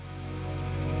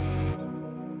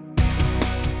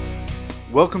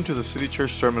Welcome to the City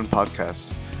Church Sermon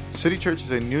Podcast. City Church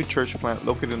is a new church plant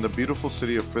located in the beautiful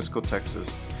city of Frisco,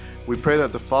 Texas. We pray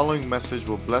that the following message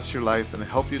will bless your life and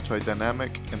help you to a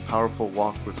dynamic and powerful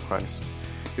walk with Christ.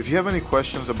 If you have any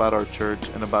questions about our church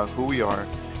and about who we are,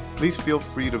 please feel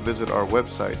free to visit our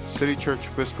website,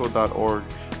 citychurchfrisco.org,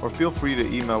 or feel free to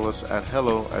email us at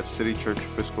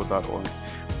hello@citychurchfrisco.org.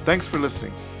 Thanks for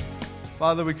listening.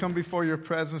 Father, we come before your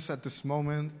presence at this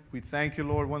moment. We thank you,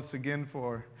 Lord, once again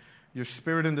for your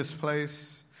spirit in this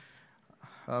place.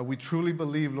 We truly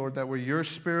believe, Lord, that where your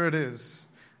spirit is,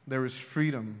 there is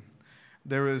freedom.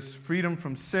 There is freedom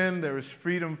from sin. There is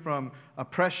freedom from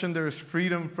oppression. There is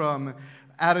freedom from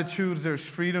attitudes. There's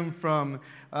freedom from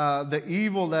the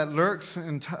evil that lurks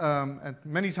at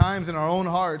many times in our own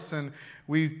hearts. And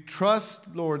we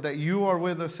trust, Lord, that you are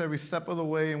with us every step of the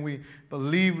way. And we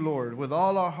believe, Lord, with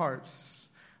all our hearts,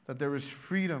 that there is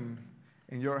freedom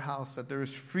in your house, that there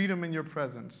is freedom in your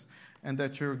presence, and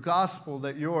that your gospel,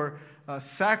 that your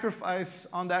sacrifice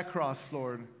on that cross,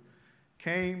 Lord,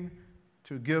 came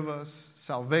to give us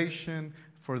salvation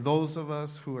for those of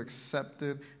us who accept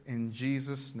it in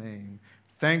Jesus' name.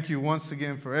 Thank you once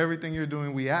again for everything you're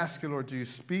doing. We ask you, Lord,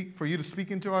 for you to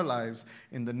speak into our lives.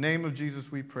 In the name of Jesus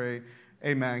we pray.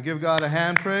 Amen. Give God a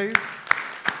hand praise.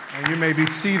 And you may be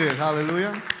seated.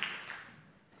 Hallelujah.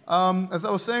 As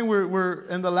I was saying, we're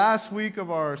in the last week of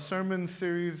our sermon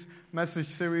series, message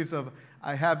series of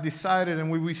I Have Decided. And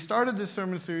we started this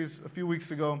sermon series a few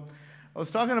weeks ago. I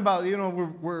was talking about,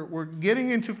 we're getting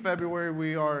into February.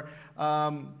 We are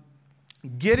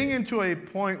getting into a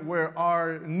point where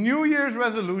our New Year's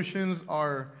resolutions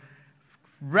are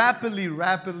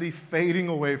rapidly fading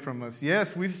away from us.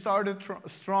 Yes, we started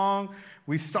strong.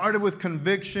 We started with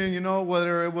conviction,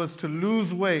 whether it was to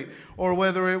lose weight or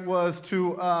whether it was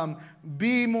to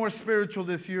be more spiritual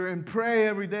this year and pray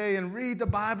every day and read the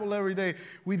Bible every day.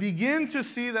 We begin to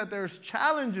see that there's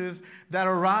challenges that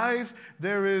arise.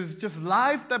 There is just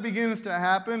life that begins to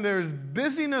happen. There's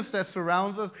busyness that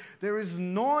surrounds us. There is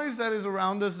noise that is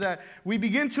around us that we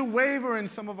begin to waver in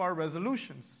some of our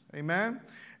resolutions. Amen?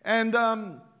 And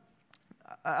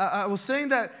I was saying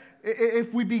that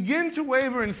if we begin to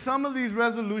waver in some of these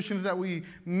resolutions that we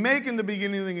make in the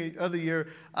beginning of the year,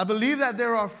 I believe that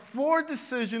there are 4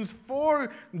 decisions, 4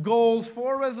 goals,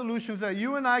 4 resolutions that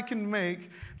you and I can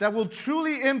make that will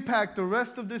truly impact the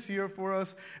rest of this year for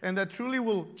us and that truly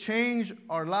will change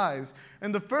our lives.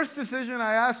 And the first decision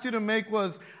I asked you to make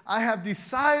was, I have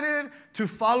decided to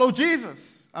follow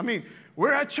Jesus.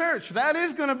 We're at church. That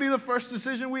is going to be the first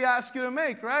decision we ask you to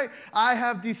make, right? I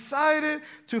have decided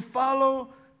to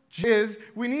follow Jesus.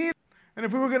 And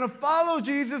if we were going to follow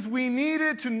Jesus, we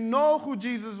needed to know who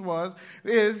Jesus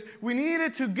is. We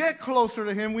needed to get closer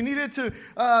to him. We needed to,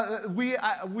 we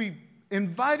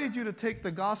invited you to take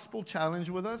the gospel challenge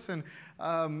with us. And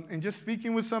just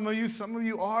speaking with some of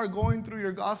you are going through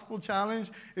your gospel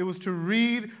challenge. It was to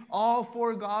read all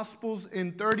 4 gospels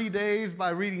in 30 days by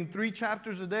reading 3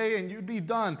 chapters a day, and you'd be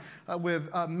done with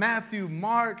Matthew,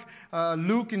 Mark,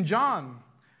 Luke, and John.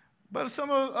 But some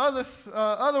of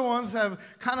other ones have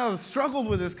kind of struggled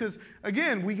with this because,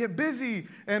 again, we get busy,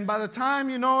 and by the time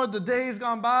you know it, the day's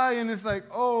gone by, and it's like,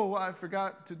 oh, I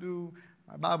forgot to do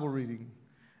my Bible reading.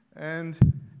 And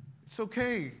it's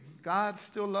okay. God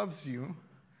still loves you.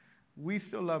 We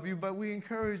still love you, but we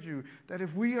encourage you that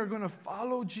if we are going to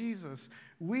follow Jesus,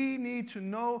 we need to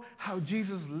know how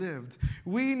Jesus lived.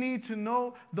 We need to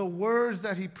know the words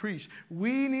that he preached.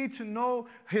 We need to know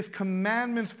his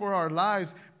commandments for our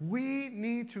lives. We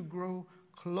need to grow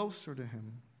closer to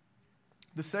him.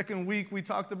 The second week, we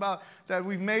talked about that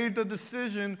we've made the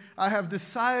decision, I have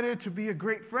decided to be a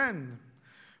great friend.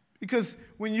 Because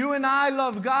when you and I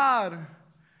love God,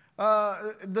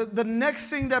 the next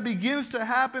thing that begins to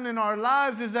happen in our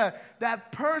lives is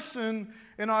that person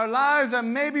in our lives that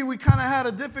maybe we kind of had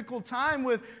a difficult time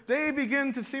with, they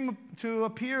begin to seem to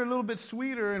appear a little bit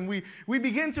sweeter, and we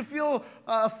begin to feel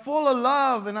full of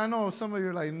love. And I know some of you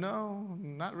are like, no,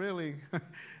 not really.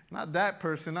 Not that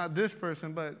person, not this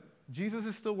person, but Jesus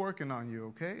is still working on you,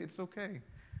 okay? It's okay.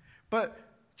 But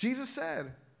Jesus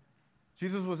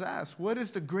was asked, what is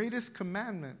the greatest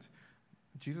commandment?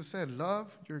 Jesus said,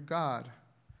 love your God.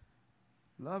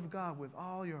 Love God with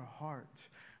all your heart,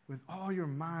 with all your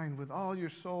mind, with all your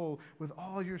soul, with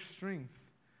all your strength.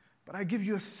 But I give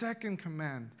you a second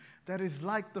command that is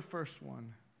like the first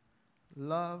one.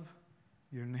 Love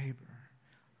your neighbor.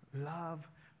 Love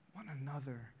one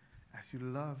another as you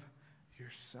love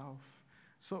yourself.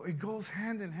 So it goes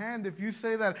hand in hand. If you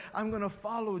say that I'm going to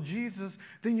follow Jesus,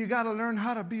 then you got to learn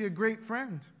how to be a great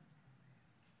friend.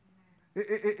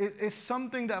 It's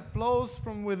something that flows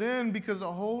from within because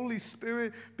the Holy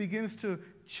Spirit begins to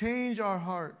change our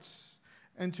hearts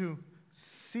and to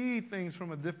see things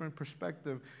from a different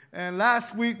perspective. And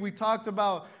last week we talked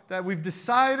about that we've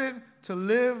decided to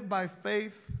live by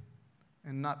faith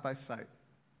and not by sight.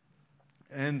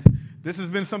 And this has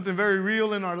been something very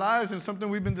real in our lives and something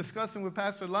we've been discussing with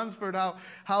Pastor Lunsford,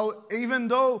 how even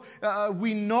though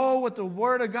we know what the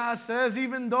Word of God says,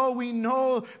 even though we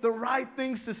know the right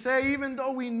things to say, even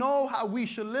though we know how we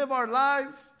should live our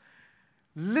lives,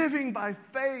 living by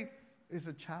faith is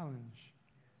a challenge.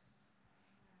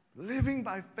 Living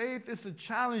by faith is a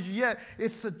challenge, yet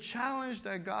it's a challenge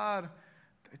that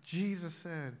Jesus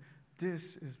said,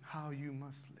 this is how you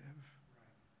must live.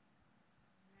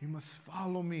 You must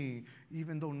follow me,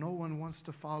 even though no one wants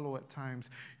to follow at times.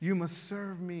 You must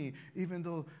serve me, even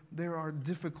though there are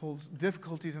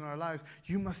difficulties in our lives.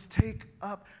 You must take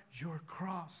up your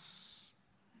cross.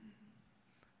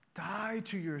 Die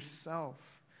to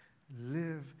yourself.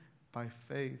 Live by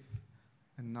faith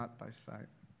and not by sight.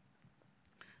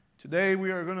 Today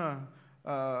we are going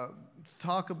to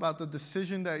talk about the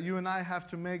decision that you and I have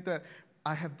to make, that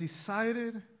I have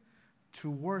decided to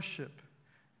worship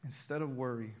instead of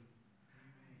worry.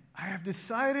 I have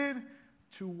decided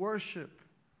to worship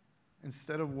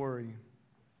instead of worry.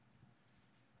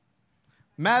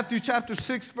 Matthew chapter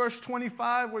 6, verse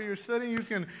 25, where you're sitting, you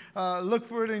can look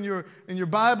for it in your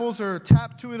Bibles or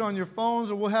tap to it on your phones,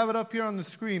 or we'll have it up here on the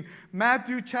screen.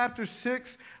 Matthew chapter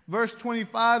 6, verse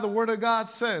 25, the Word of God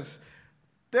says,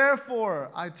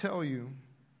 therefore, I tell you,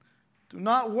 do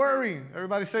not worry.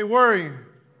 Everybody say worry.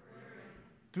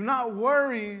 Do not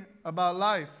worry about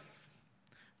life,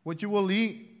 what you will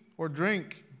eat or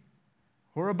drink,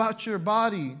 or about your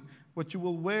body, what you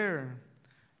will wear.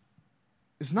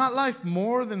 Is not life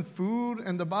more than food,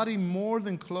 and the body more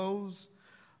than clothes?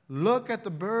 Look at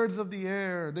the birds of the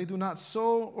air. They do not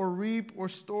sow or reap or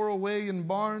store away in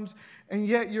barns, and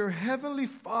yet your heavenly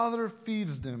Father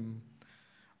feeds them.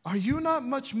 Are you not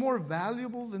much more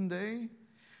valuable than they?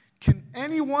 Can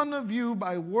any one of you,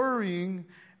 by worrying,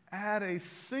 add a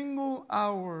single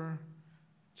hour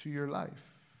to your life?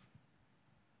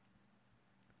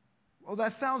 Well,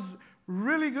 that sounds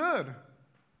really good.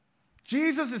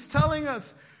 Jesus is telling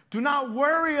us, do not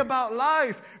worry about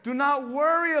life. Do not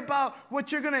worry about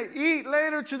what you're going to eat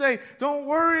later today. Don't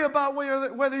worry about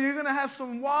whether you're going to have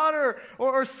some water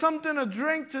or something to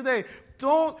drink today.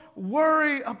 Don't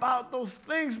worry about those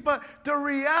things. But the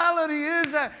reality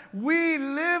is that we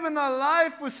live in a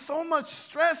life with so much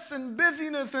stress and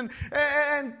busyness and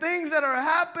things that are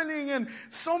happening and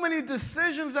so many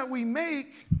decisions that we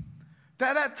make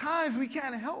that at times we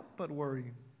can't help but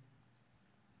worry.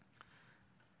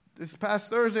 This past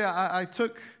Thursday, I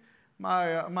took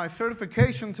my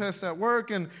certification test at work,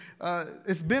 and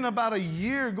it's been about a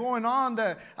year going on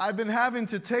that I've been having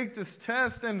to take this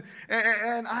test, and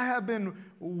I have been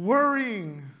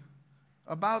worrying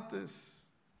about this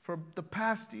for the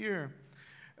past year.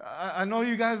 I know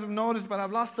you guys have noticed, but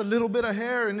I've lost a little bit of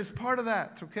hair, and it's part of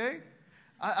that, okay?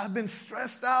 I've been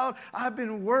stressed out. I've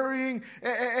been worrying.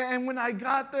 And when I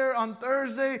got there on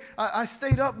Thursday, I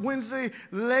stayed up Wednesday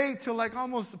late till like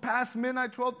almost past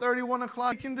midnight, 12:30, 1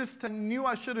 o'clock. I knew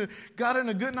I should have gotten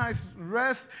a good night's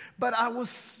rest, but I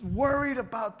was worried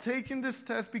about taking this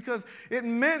test because it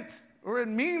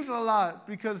means a lot,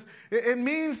 because it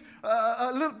means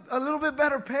a little bit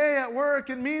better pay at work.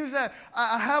 It means that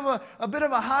I have a bit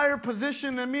of a higher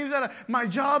position. It means that my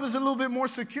job is a little bit more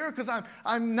secure because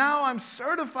I'm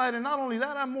certified, and not only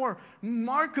that, I'm more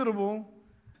marketable.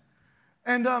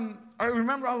 And I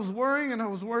remember I was worrying,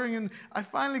 and I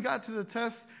finally got to the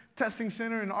testing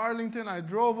center in Arlington. I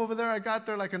drove over there. I got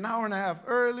there like an hour and a half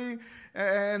early,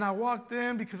 and I walked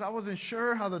in because I wasn't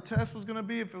sure how the test was going to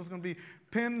be, if it was going to be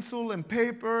pencil and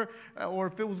paper or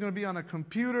if it was going to be on a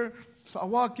computer. So I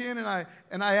walk in and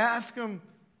I ask him,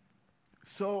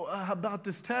 so about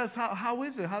this test, how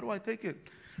is it? How do I take it?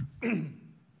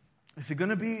 Is it going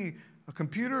to be a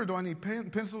computer? Do I need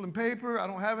pencil and paper? I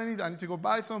don't have any. I need to go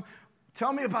buy some.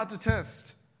 Tell me about the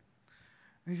test.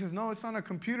 And he says, no, it's on a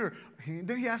computer.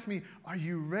 Then he asked me, are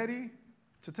you ready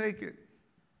to take it?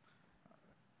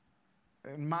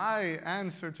 And my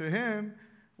answer to him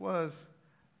was,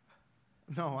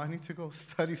 no, I need to go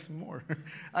study some more.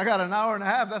 I got an hour and a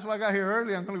half. That's why I got here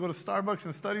early. I'm going to go to Starbucks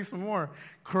and study some more.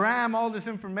 Cram all this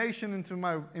information into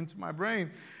my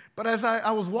brain. But as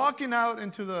I was walking out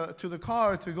into the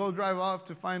car to go drive off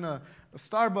to find a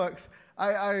Starbucks,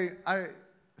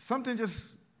 something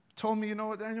just told me, you know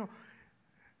what, Daniel?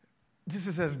 This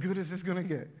is as good as it's going to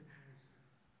get.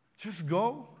 Just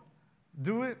go,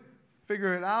 do it,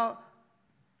 figure it out,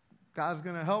 God's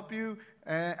going to help you.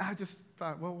 And I just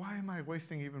thought, well, why am I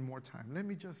wasting even more time? Let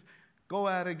me just go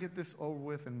at it, get this over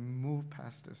with, and move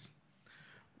past this.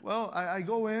 Well, I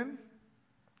go in.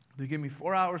 They give me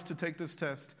 4 hours to take this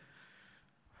test.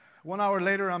 1 hour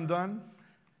later, I'm done.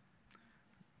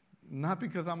 Not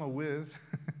because I'm a whiz,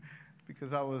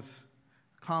 because I was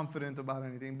confident about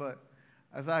anything, but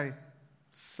as I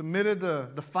submitted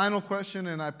the final question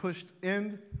and I pushed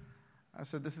end, I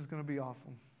said, this is going to be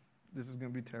awful. This is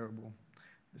going to be terrible.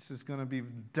 This is going to be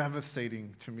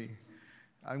devastating to me.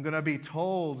 I'm going to be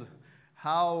told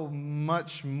how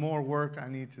much more work I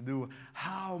need to do,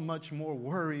 how much more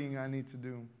worrying I need to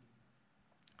do.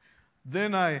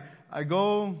 Then I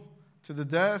go to the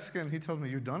desk and he tells me,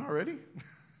 "You done already?"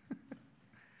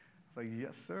 Like,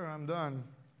 "Yes, sir, I'm done."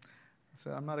 I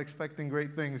said, "I'm not expecting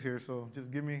great things here, so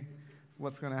just give me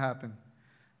what's going to happen."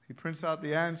 He prints out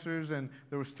the answers, and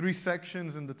there was 3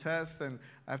 sections in the test, and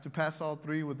I have to pass all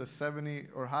 3 with a 70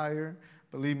 or higher.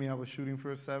 Believe me, I was shooting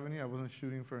for a 70. I wasn't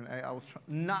shooting for an A. I was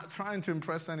not trying to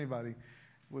impress anybody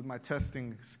with my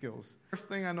testing skills. First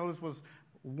thing I noticed was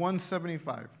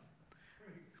 175.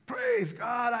 Praise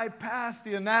God, I passed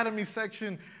the anatomy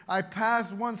section. I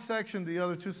passed 1 section. The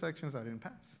other 2 sections I didn't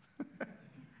pass.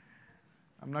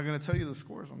 I'm not going to tell you the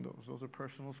scores on those. Those are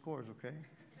personal scores, okay?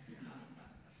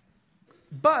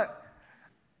 But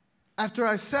after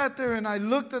I sat there and I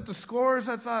looked at the scores,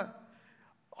 I thought,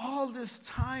 all this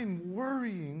time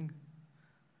worrying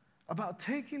about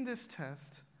taking this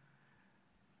test,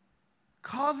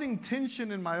 causing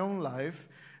tension in my own life,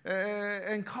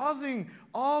 and causing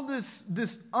all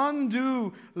this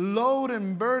undue load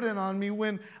and burden on me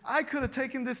when I could have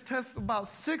taken this test about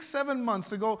 6-7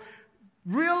 months ago,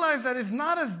 realized that it's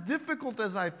not as difficult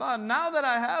as I thought. Now that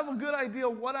I have a good idea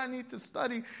of what I need to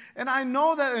study, and I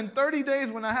know that in 30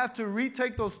 days when I have to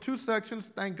retake those 2 sections,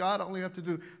 thank God I only have to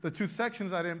do the 2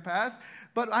 sections I didn't pass,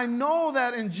 but I know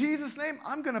that in Jesus' name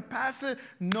I'm going to pass it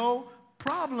no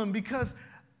problem because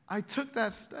I took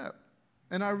that step.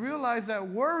 And I realized that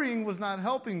worrying was not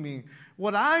helping me.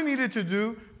 What I needed to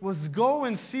do was go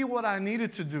and see what I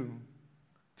needed to do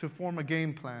to form a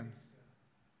game plan,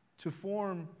 to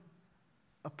form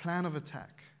a plan of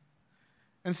attack.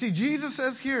 And see, Jesus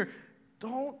says here,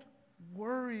 don't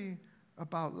worry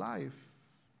about life.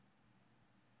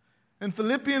 And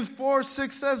Philippians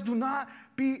 4:6 says, do not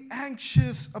be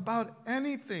anxious about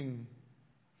anything,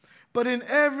 but in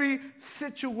every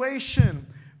situation,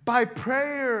 by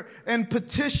prayer and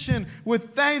petition,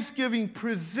 with thanksgiving,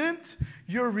 present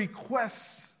your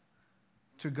requests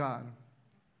to God.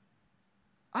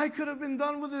 I could have been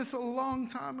done with this a long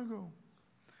time ago.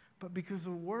 But because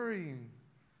of worrying,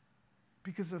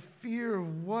 because of fear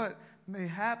of what may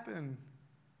happen,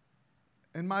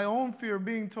 and my own fear of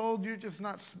being told you're just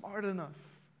not smart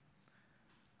enough,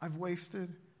 I've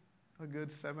wasted a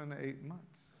good 7 to 8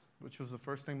 months, which was the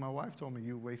first thing my wife told me.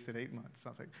 You wasted 8 months. I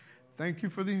was like, thank you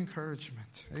for the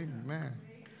encouragement. Amen.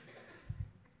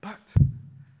 But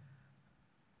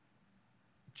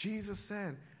Jesus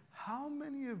said, how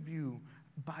many of you,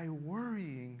 by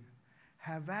worrying,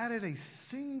 have added a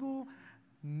single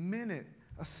minute,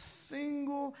 a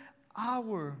single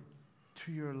hour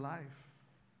to your life?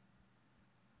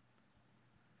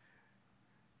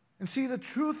 And see, the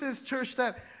truth is, church,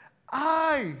 that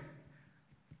I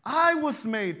was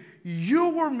made, you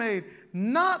were made,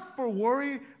 not for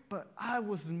worry, but I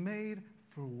was made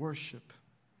for worship.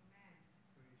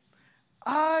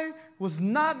 I was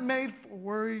not made for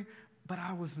worry, but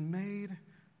I was made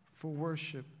for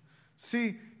worship.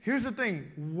 See, here's the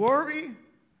thing. Worry,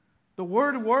 the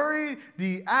word worry,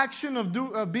 the action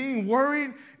of being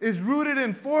worried is rooted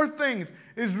in 4 things.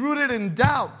 It's rooted in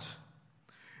doubt.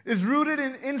 It's rooted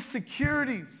in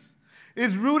insecurities.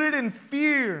 It's rooted in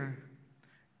fear.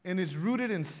 And it's rooted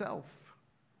in self.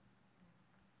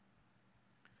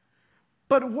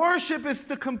 But worship is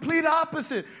the complete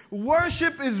opposite.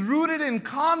 Worship is rooted in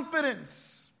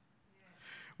confidence.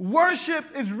 Worship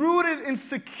is rooted in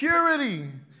security.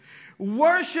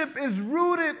 Worship is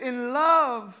rooted in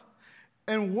love.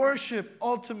 And worship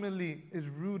ultimately is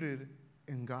rooted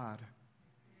in God.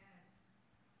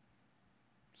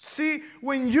 See,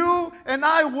 when you and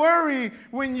I worry,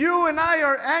 when you and I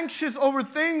are anxious over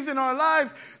things in our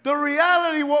lives, the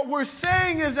reality, what we're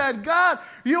saying is that, God,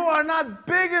 you are not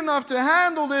big enough to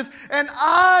handle this, and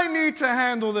I need to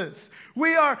handle this.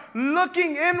 We are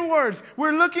looking inwards.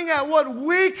 We're looking at what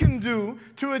we can do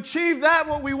to achieve that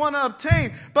what we want to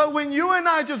obtain. But when you and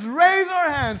I just raise our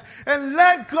hands and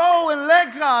let go and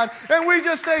let God, and we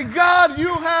just say, God,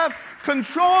 you have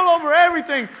control over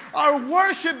everything, our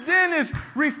worship then is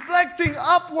reflecting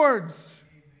upwards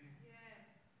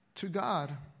to God.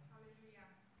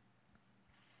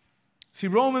 See,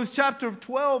 Romans chapter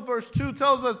 12, verse 2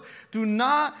 tells us, do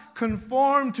not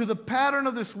conform to the pattern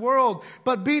of this world,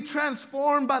 but be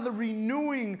transformed by the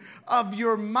renewing of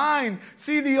your mind.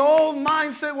 See, the old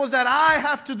mindset was that I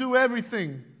have to do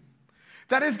everything.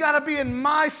 That it's got to be in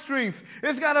my strength.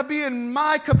 It's got to be in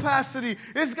my capacity.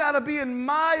 It's got to be in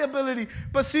my ability.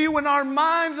 But see, when our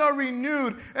minds are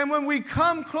renewed and when we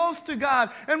come close to God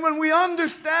and when we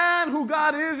understand who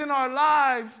God is in our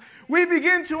lives, we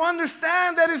begin to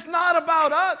understand that it's not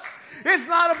about us. It's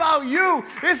not about you.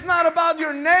 It's not about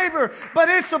your neighbor. But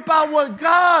it's about what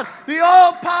God, the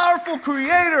all-powerful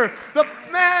creator, the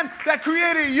man that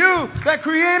created you, that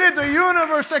created the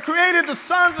universe, that created the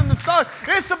suns and the stars.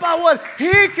 It's about what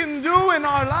He can do in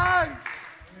our lives.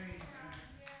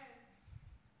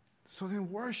 So then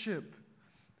worship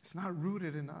is not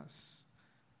rooted in us.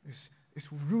 It's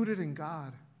rooted in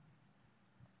God.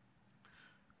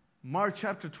 Mark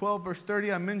chapter 12, verse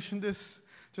 30, I mentioned this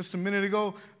just a minute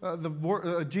ago.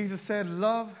 Jesus said,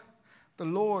 love the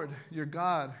Lord your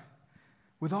God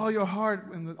with all your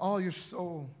heart and with all your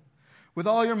soul, with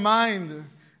all your mind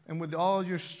and with all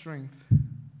your strength.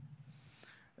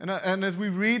 And as we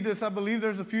read this, I believe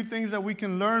there's a few things that we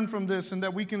can learn from this and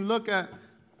that we can look at.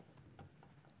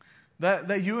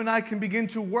 That you and I can begin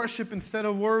to worship instead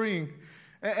of worrying.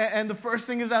 And the first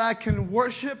thing is that I can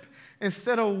worship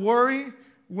instead of worry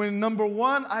when, number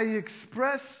one, I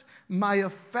express my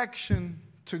affection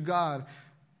to God.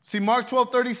 See, Mark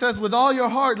 12:30 says, with all your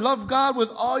heart, love God with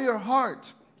all your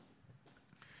heart,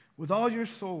 with all your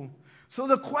soul. So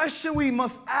the question we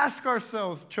must ask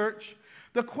ourselves, church,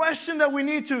 the question that we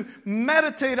need to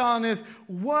meditate on is,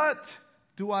 what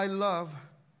do I love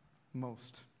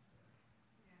most?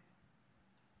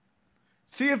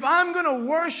 See, if I'm going to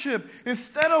worship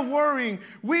instead of worrying,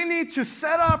 we need to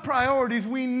set our priorities.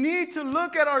 We need to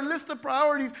look at our list of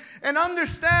priorities and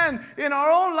understand in our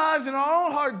own lives, in our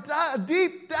own heart,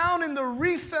 deep down in the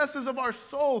recesses of our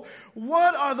soul,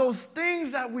 what are those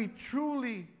things that we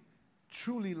truly,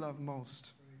 truly love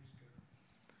most?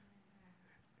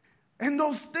 And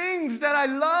those things that I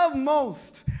love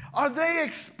most, are they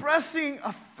expressing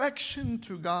affection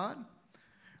to God,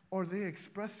 or are they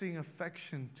expressing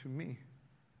affection to me?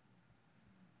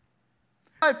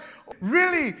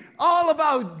 Really all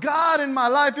about God in my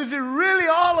life? Is it really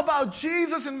all about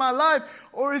Jesus in my life?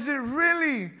 Or is it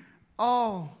really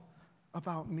all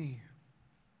about me?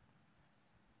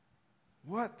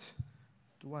 What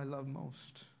do I love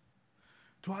most?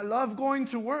 Do I love going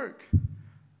to work?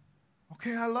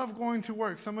 Okay, I love going to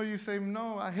work. Some of you say,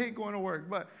 no, I hate going to work.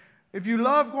 But if you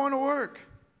love going to work,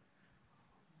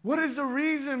 what is the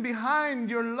reason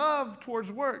behind your love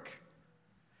towards work?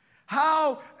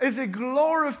 How is it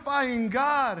glorifying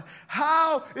God?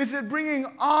 How is it bringing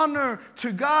honor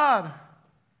to God?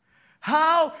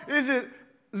 How is it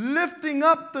lifting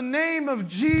up the name of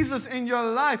Jesus in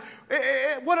your life?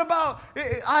 What about,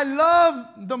 I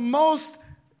love the most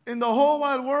in the whole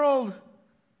wide world,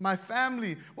 my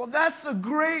family. Well, that's a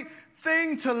great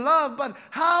thing to love, but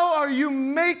how are you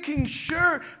making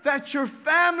sure that your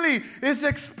family is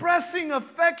expressing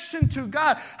affection to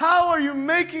God? How are you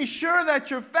making sure that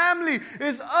your family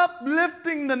is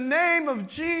uplifting the name of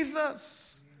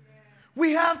Jesus?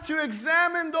 We have to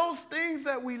examine those things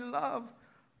that we love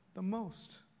the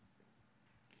most.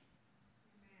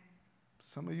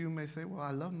 Some of you may say, well,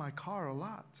 I love my car a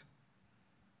lot.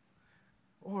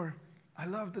 Or, I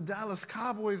love the Dallas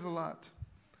Cowboys a lot.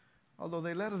 Although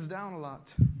they let us down a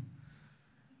lot.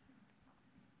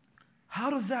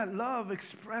 How does that love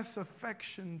express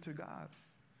affection to God?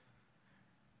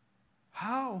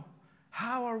 How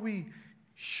are we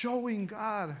showing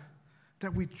God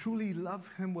that we truly love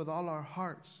Him with all our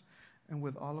hearts and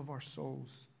with all of our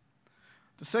souls?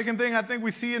 The second thing I think we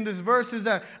see in this verse is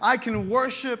that I can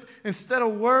worship instead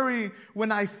of worry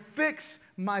when I fix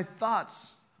my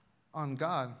thoughts on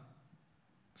God.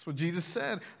 That's what Jesus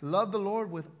said. Love the Lord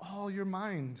with all your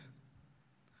mind.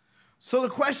 So the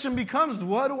question becomes,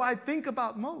 what do I think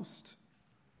about most?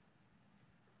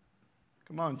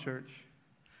 Come on, church.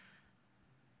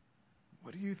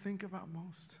 What do you think about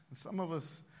most? And some of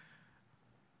us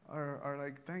are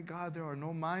like, thank God there are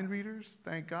no mind readers.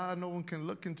 Thank God no one can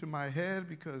look into my head,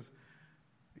 because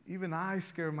even I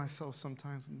scare myself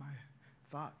sometimes with my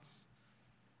thoughts.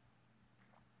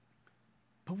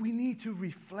 But we need to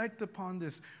reflect upon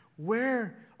this.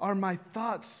 Where are my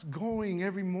thoughts going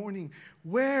every morning?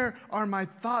 Where are my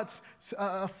thoughts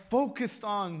focused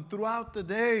on throughout the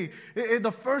day?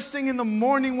 The first thing in the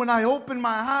morning when I open my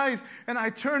eyes and I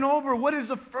turn over, what is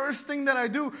the first thing that I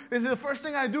do? Is it the first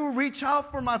thing I do reach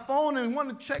out for my phone and want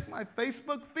to check my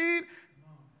Facebook feed?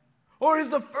 Or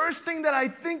is the first thing that I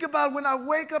think about when I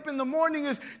wake up in the morning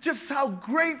is just how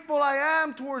grateful I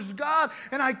am towards God,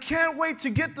 and I can't wait to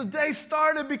get the day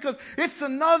started because it's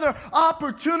another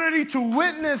opportunity to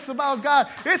witness about God.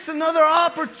 It's another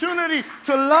opportunity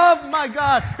to love my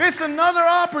God. It's another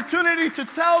opportunity to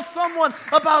tell someone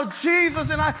about Jesus,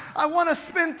 and I want to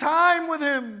spend time with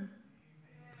Him.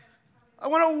 I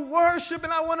want to worship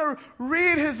and I want to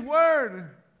read His Word.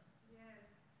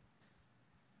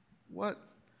 What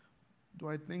do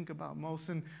I think about most?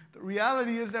 And the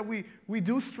reality is that we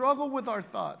do struggle with our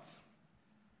thoughts.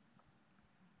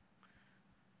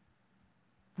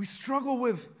 We struggle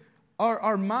with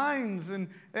our minds,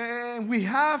 and we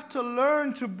have to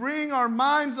learn to bring our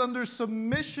minds under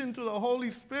submission to the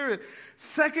Holy Spirit.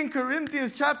 2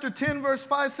 Corinthians chapter 10 verse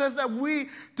 5 says that we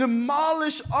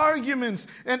demolish arguments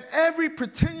and every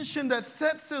pretension that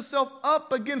sets itself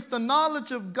up against the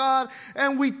knowledge of God,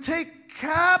 and we take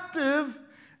captive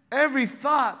every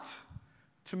thought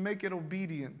to make it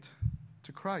obedient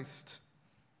to Christ.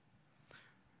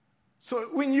 So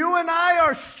when you and I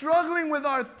are struggling with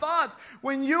our thoughts,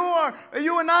 when you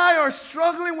and I are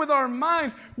struggling with our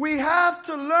minds, we have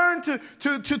to learn to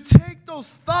take those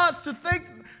thoughts,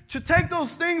 to take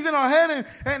those things in our head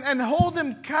and hold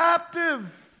them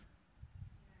captive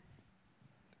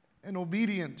and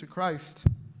obedient to Christ.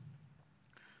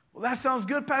 Well, that sounds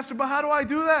good, Pastor, but how do I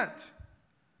do that?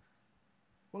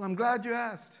 Well, I'm glad you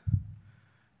asked.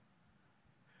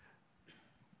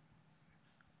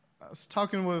 I was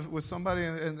talking with somebody,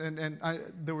 and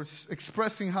they were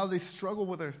expressing how they struggle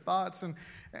with their thoughts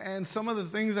and some of the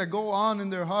things that go on in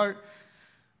their heart.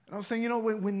 And I was saying,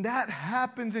 when that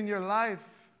happens in your life,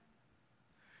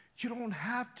 you don't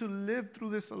have to live through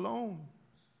this alone.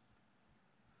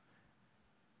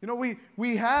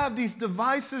 We have these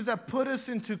devices that put us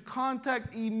into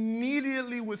contact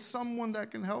immediately with someone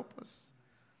that can help us.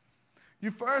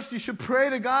 You should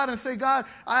pray to God and say, God,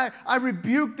 I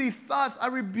rebuke these thoughts. I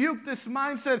rebuke this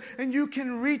mindset. And you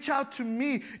can reach out to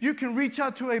me. You can reach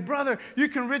out to a brother. You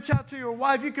can reach out to your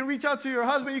wife. You can reach out to your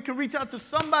husband. You can reach out to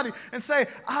somebody and say,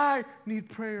 I need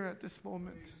prayer at this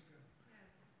moment.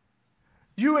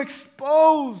 You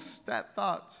expose that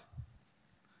thought.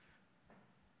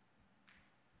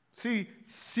 See,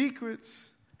 secrets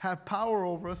have power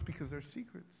over us because they're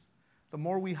secrets. The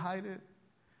more we hide it,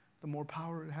 the more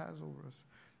power it has over us.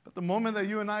 But the moment that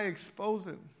you and I expose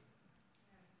it,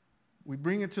 we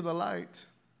bring it to the light,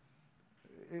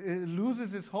 it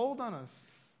loses its hold on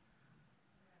us.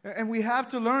 And we have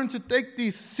to learn to take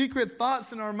these secret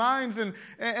thoughts in our minds, and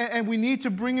we need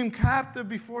to bring them captive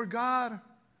before God.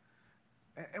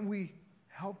 And we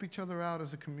help each other out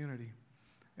as a community.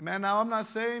 Amen. Now, I'm not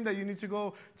saying that you need to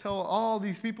go tell all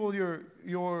these people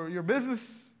your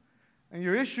business and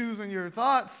your issues and your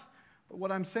thoughts. But what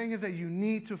I'm saying is that you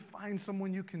need to find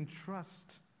someone you can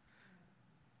trust.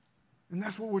 And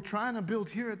that's what we're trying to build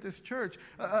here at this church.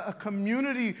 A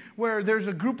community where there's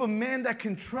a group of men that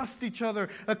can trust each other.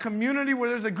 A community where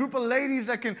there's a group of ladies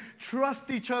that can trust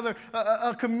each other.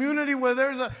 A community where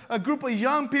there's a group of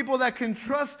young people that can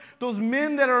trust those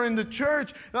men that are in the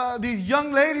church. These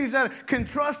young ladies that can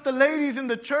trust the ladies in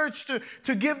the church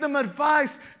to give them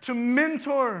advice, to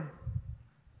mentor,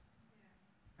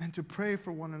 and to pray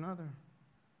for one another.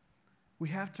 We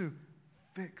have to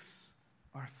fix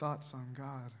our thoughts on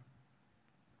God.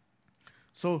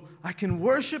 So I can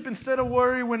worship instead of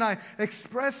worry when I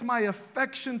express my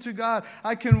affection to God.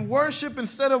 I can worship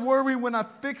instead of worry when I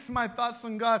fix my thoughts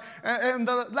on God. And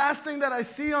the last thing that I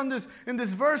see in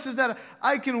this verse is that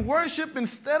I can worship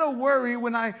instead of worry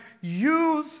when I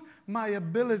use my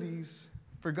abilities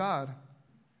for God.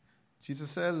 Jesus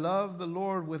said, love the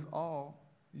Lord with all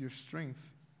your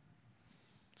strength.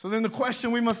 So then the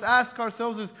question we must ask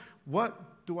ourselves is,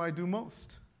 what do I do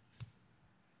most?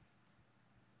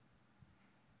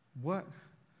 What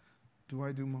do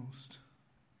I do most?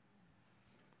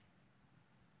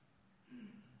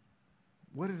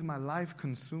 What is my life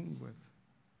consumed with?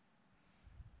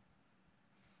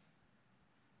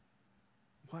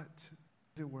 What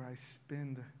is it where I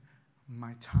spend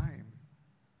my time?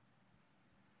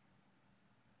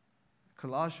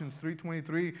 Colossians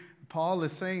 3:23, Paul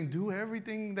is saying, do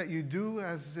everything that you do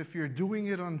as if you're doing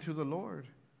it unto the Lord.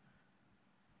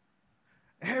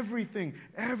 Everything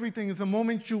is the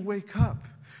moment you wake up,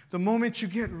 the moment you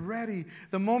get ready,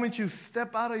 the moment you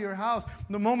step out of your house,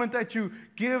 the moment that you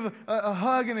give a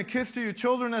hug and a kiss to your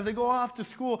children as they go off to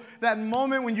school, that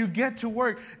moment when you get to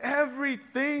work,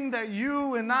 everything that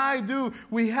you and I do,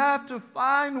 we have to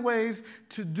find ways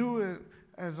to do it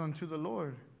as unto the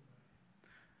Lord.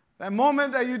 That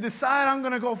moment that you decide, I'm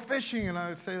going to go fishing, and I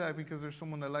would say that because there's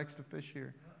someone that likes to fish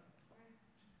here.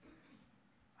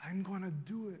 I'm going to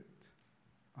do it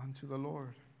unto the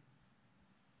Lord.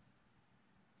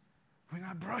 When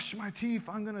I brush my teeth,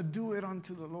 I'm going to do it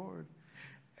unto the Lord.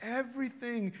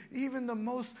 Everything, even the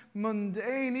most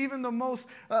mundane, even the most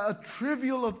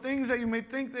trivial of things that you may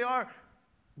think they are,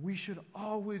 we should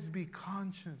always be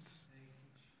conscious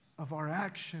of our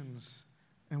actions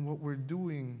and what we're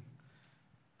doing,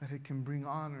 that it can bring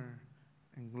honor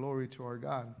and glory to our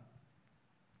God.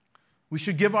 We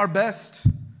should give our best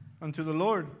unto the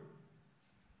Lord.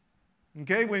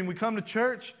 Okay, when we come to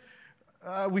church,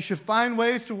 we should find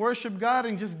ways to worship God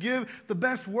and just give the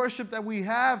best worship that we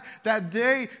have that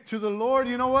day to the Lord.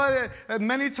 You know what?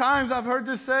 Many times I've heard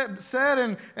this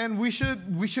said, and we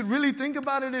should really think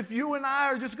about it. If you and I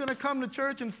are just going to come to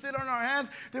church and sit on our hands,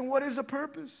 then what is the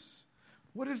purpose?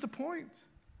 What is the point?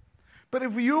 But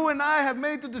if you and I have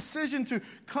made the decision to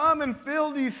come and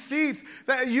fill these seats,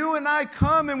 that you and I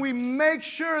come and we make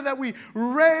sure that we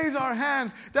raise our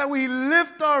hands, that we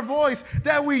lift our voice,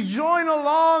 that we join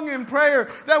along in prayer,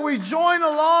 that we join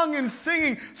along in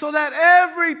singing, so that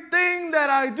everything that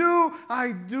I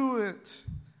do it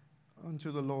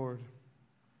unto the Lord.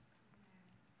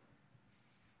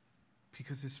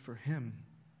 Because it's for Him.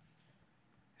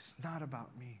 It's not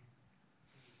about me.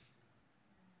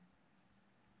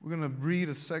 We're going to read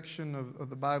a section of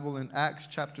the Bible in Acts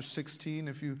chapter 16,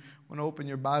 if you want to open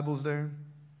your Bibles there.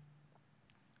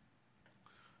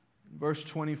 Verse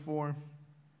 24.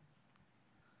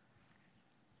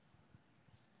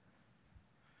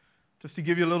 Just to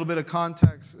give you a little bit of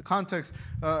context,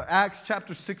 Acts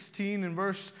chapter 16 and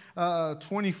verse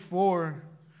 24,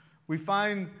 we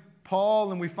find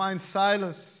Paul and we find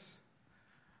Silas.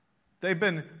 They've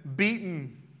been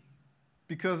beaten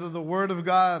because of the word of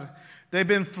God. They've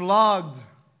been flogged.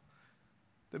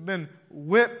 They've been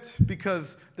whipped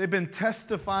because they've been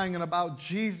testifying about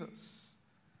Jesus.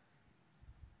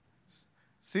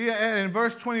 See, and in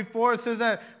verse 24, it says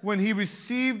that when he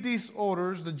received these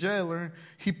orders, the jailer,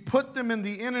 he put them in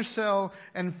the inner cell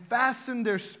and fastened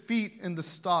their feet in the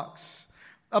stocks.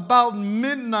 About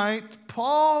midnight,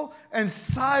 Paul and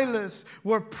Silas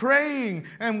were praying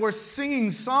and were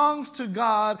singing songs to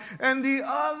God, and the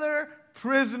other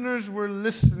prisoners were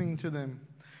listening to them.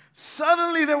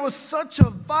 Suddenly there was such a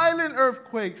violent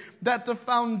earthquake that the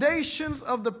foundations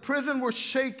of the prison were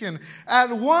shaken.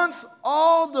 At once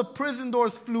all the prison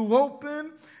doors flew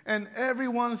open and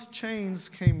everyone's chains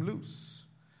came loose.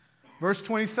 Verse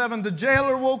 27, the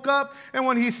jailer woke up, and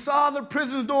when he saw the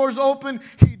prison doors open,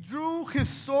 he drew his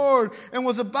sword and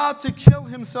was about to kill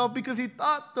himself because he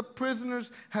thought the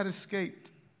prisoners had escaped.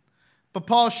 But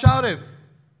Paul shouted,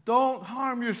 "Don't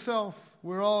harm yourself.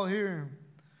 We're all here."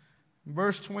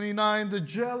 Verse 29, the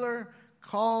jailer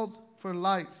called for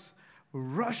lights,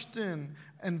 rushed in,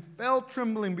 and fell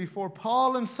trembling before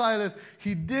Paul and Silas.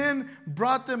 He then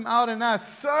brought them out and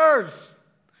asked, "Sirs,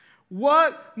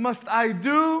 what must I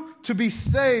do to be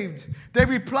saved?" They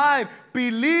replied,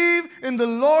 "Believe in the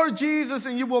Lord Jesus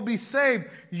and you will be saved,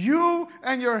 you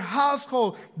and your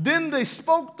household." Then they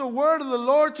spoke the word of the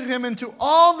Lord to him and to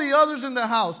all the others in the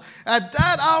house. At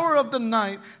that hour of the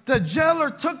night, the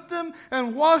jailer took them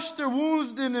and washed their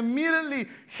wounds. Then immediately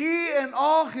he and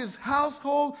all his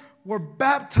household were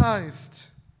baptized.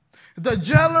 The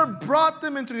jailer brought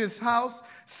them into his house,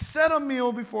 set a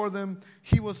meal before them.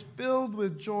 He was filled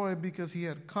with joy because he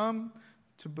had come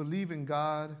to believe in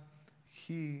God,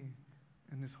 he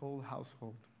and his whole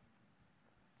household.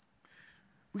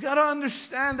 We got to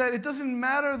understand that it doesn't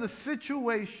matter the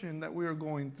situation that we are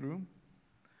going through.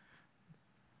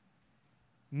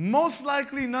 Most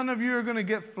likely none of you are going to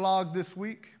get flogged this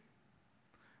week.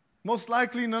 Most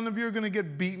likely none of you are going to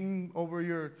get beaten over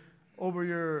your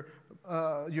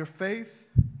faith.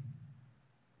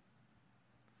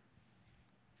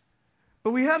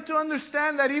 But we have to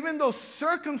understand that even though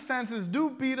circumstances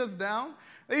do beat us down,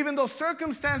 even though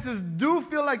circumstances do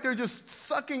feel like they're just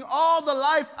sucking all the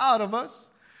life out of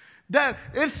us, that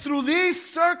it's through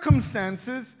these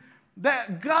circumstances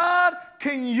that God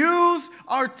can use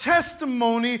our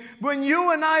testimony when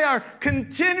you and I are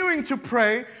continuing to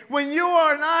pray, when you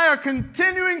and I are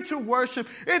continuing to worship.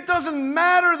 It doesn't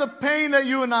matter the pain that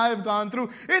you and I have gone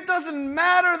through. It doesn't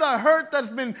matter the hurt that's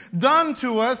been done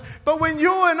to us. But when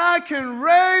you and I can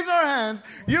raise our hands,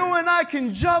 you and I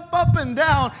can jump up and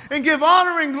down and give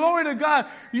honor and glory to God,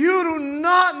 you do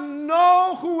not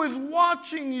know who is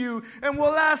watching you and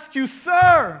will ask you,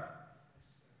 "Sir,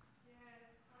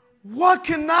 what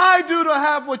can I do to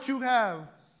have what you have?"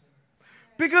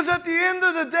 Because at the end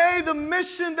of the day, the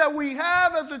mission that we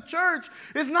have as a church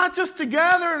is not just to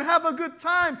gather and have a good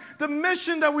time. The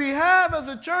mission that we have as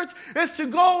a church is to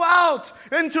go out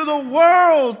into the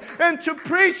world and to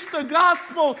preach the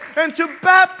gospel and to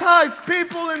baptize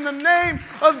people in the name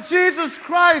of Jesus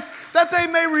Christ, that they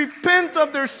may repent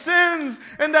of their sins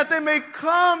and that they may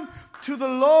come to the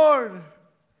Lord.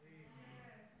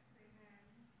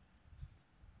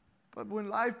 But when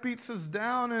life beats us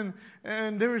down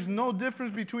and there is no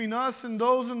difference between us and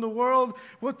those in the world,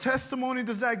 what testimony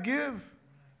does that give?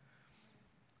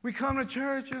 We come to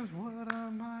church and what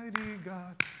a mighty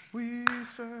God we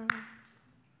serve.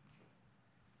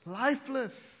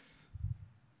 Lifeless.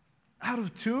 Out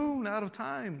of tune, out of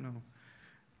time.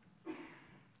 No.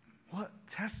 What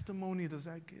testimony does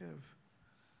that give?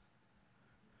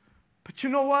 But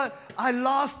you know what? I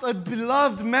lost a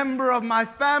beloved member of my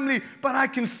family, but I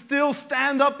can still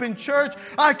stand up in church.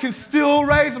 I can still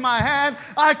raise my hands.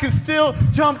 I can still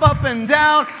jump up and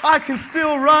down. I can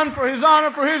still run for His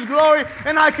honor, for His glory,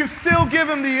 and I can still give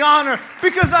Him the honor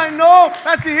because I know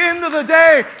at the end of the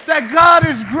day that God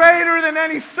is greater than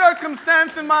any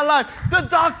circumstance in my life. The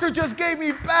doctor just gave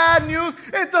me bad news.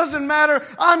 It doesn't matter.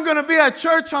 I'm going to be at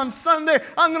church on Sunday.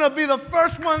 I'm going to be the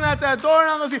first one at that door, and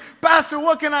I'm going to say, Pastor,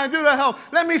 what can I do to help?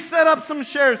 Let me set up some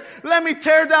chairs. Let me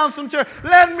tear down some chairs.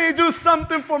 Let me do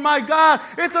something for my God.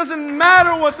 It doesn't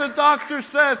matter what the doctor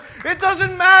says. It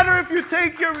doesn't matter if you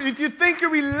think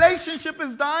your relationship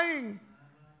is dying.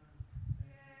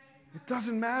 It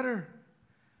doesn't matter.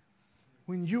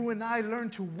 When you and I learn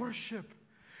to worship,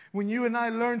 when you and I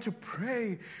learn to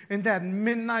pray in that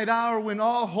midnight hour when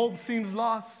all hope seems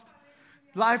lost,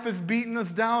 life has beaten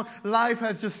us down, life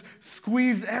has just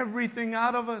squeezed everything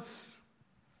out of us.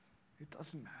 It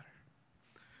doesn't matter.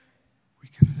 We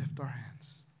can lift our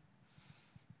hands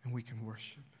and we can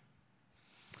worship.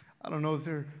 I don't know, is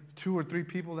there 2 or 3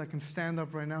 people that can stand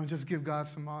up right now and just give God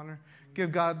some honor?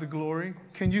 Give God the glory.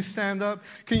 Can you stand up?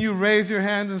 Can you raise your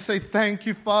hands and say, thank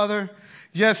you, Father?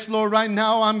 Yes, Lord, right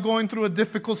now I'm going through a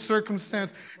difficult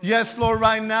circumstance. Yes, Lord,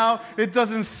 right now it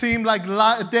doesn't seem like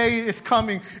day is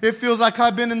coming. It feels like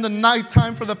I've been in the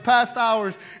nighttime for the past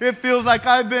hours. It feels like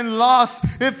I've been lost.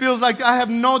 It feels like I have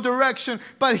no direction.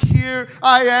 But here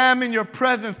I am in your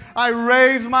presence. I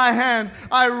raise my hands.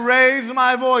 I raise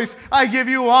my voice. I give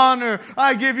you honor.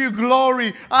 I give you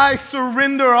glory. I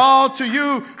surrender all to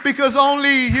you because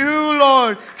only you,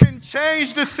 Lord, can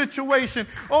change the situation.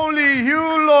 Only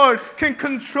you, Lord, can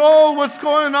control what's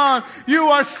going on. You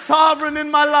are sovereign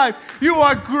in my life. You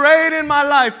are great in my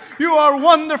life. You are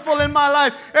wonderful in my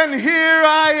life. And here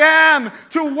I am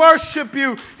to worship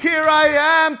you. Here I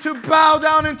am to bow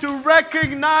down and to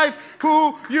recognize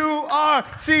who you are.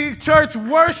 See, church,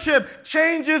 worship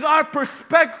changes our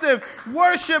perspective.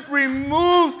 Worship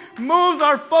moves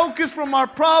our focus from our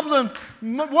problems.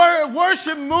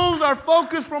 Worship moves our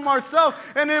focus from ourselves,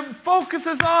 and it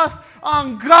focuses us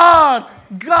on God.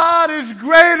 God is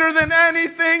greater than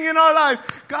anything in our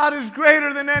life. God is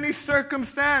greater than any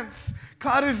circumstance.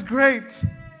 God is great.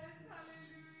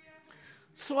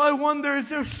 So I wonder, is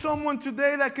there someone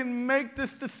today that can make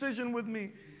this decision with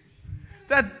me?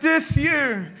 That this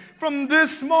year, from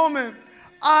this moment,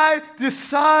 I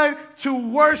decide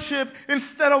to worship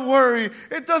instead of worry.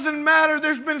 It doesn't matter.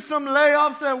 There's been some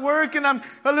layoffs at work and I'm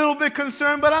a little bit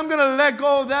concerned, but I'm going to let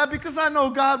go of that because I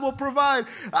know God will provide.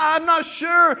 I'm not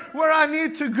sure where I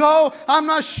need to go. I'm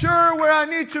not sure where I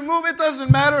need to move. It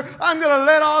doesn't matter. I'm going to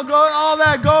let all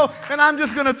that go, and I'm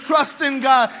just going to trust in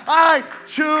God. I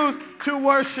choose to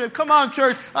worship. Come on,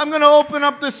 church. I'm going to open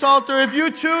up this altar. If you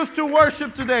choose to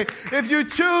worship today, if you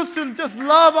choose to just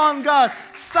love on God,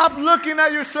 stop looking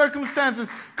at your circumstances.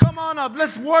 Come on up.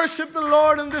 Let's worship the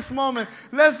Lord in this moment.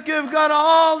 Let's give God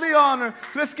all the honor.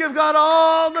 Let's give God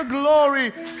all the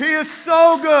glory. He is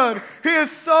so good. He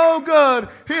is so good.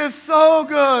 He is so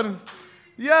good.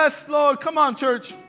 Yes, Lord. Come on, church.